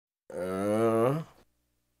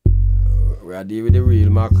are deal with the real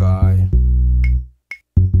McCoy.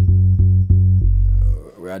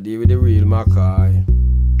 We are deal with the real McCoy.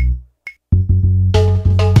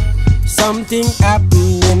 Something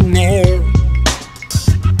happening here.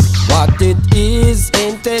 What it is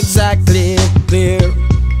ain't exactly clear.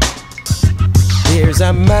 There's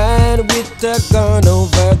a man with a gun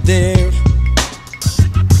over there,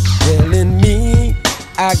 telling me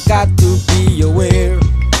I got to be aware.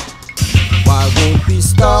 Why won't we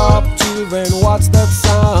stop, children? What's that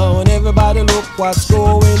sound? Everybody look what's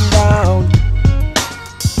going down.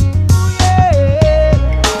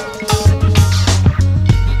 Yeah.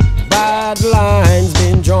 Bad lines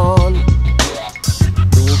been drawn.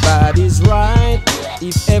 Nobody's right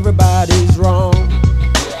if everybody's wrong.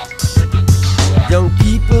 Young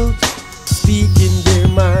people speaking their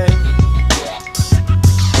mind,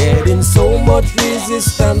 getting so much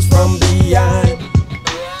resistance from behind.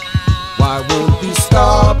 Why won't we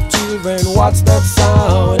stop, children? What's that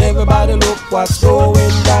sound? Everybody look what's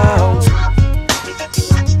going down.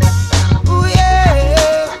 Ooh,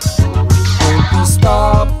 yeah. Won't we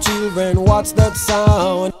stop, children? What's that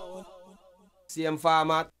sound? CM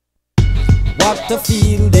format. What the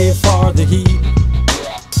field day for the heat?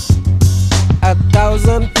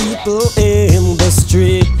 1,000 people in the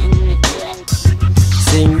street,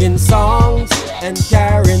 singing songs and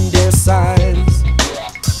carrying their signs,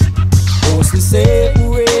 mostly say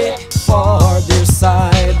hooray for their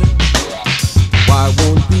side. Why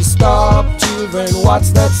won't we stop, children?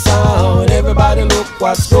 What's that sound? Everybody look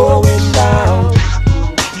what's going down.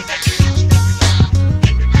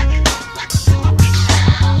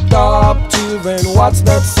 Stop, children, what's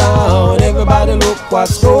that sound? Everybody look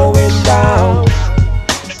what's going down.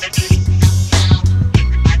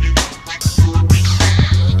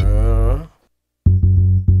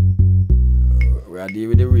 We are dealing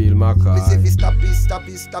with the real McCoy. Miss if you stop it, stop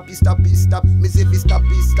it, stop it, stop it, stop. Miss if you stop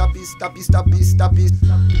it, stop it, stop it, stop it, stop it.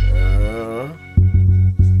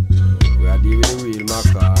 We are dealing with the real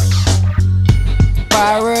McCoy.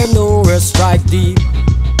 Paranoia strike deep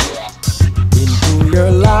into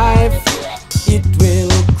your life, it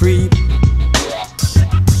will creep.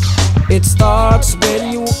 It starts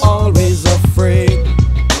when you always afraid.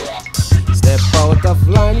 Step out of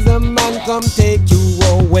lines, the man come take you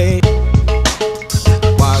away.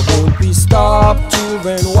 Why won't we stop,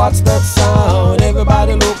 children? What's that sound?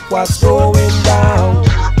 Everybody look what's going down.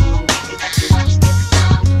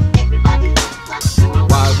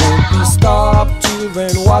 Why won't we stop,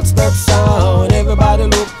 children? What's that sound? Everybody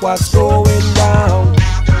look what's going down.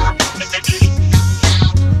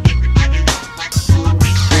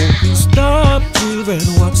 Won't we stop, children?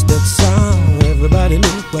 What's that sound? Everybody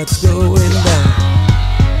look what's going down.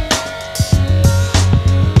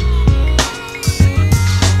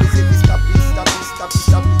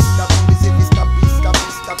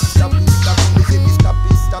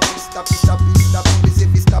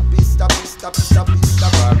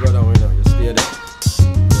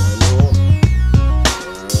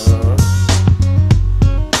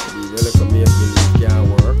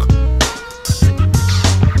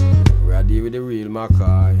 With the real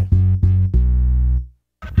McCoy.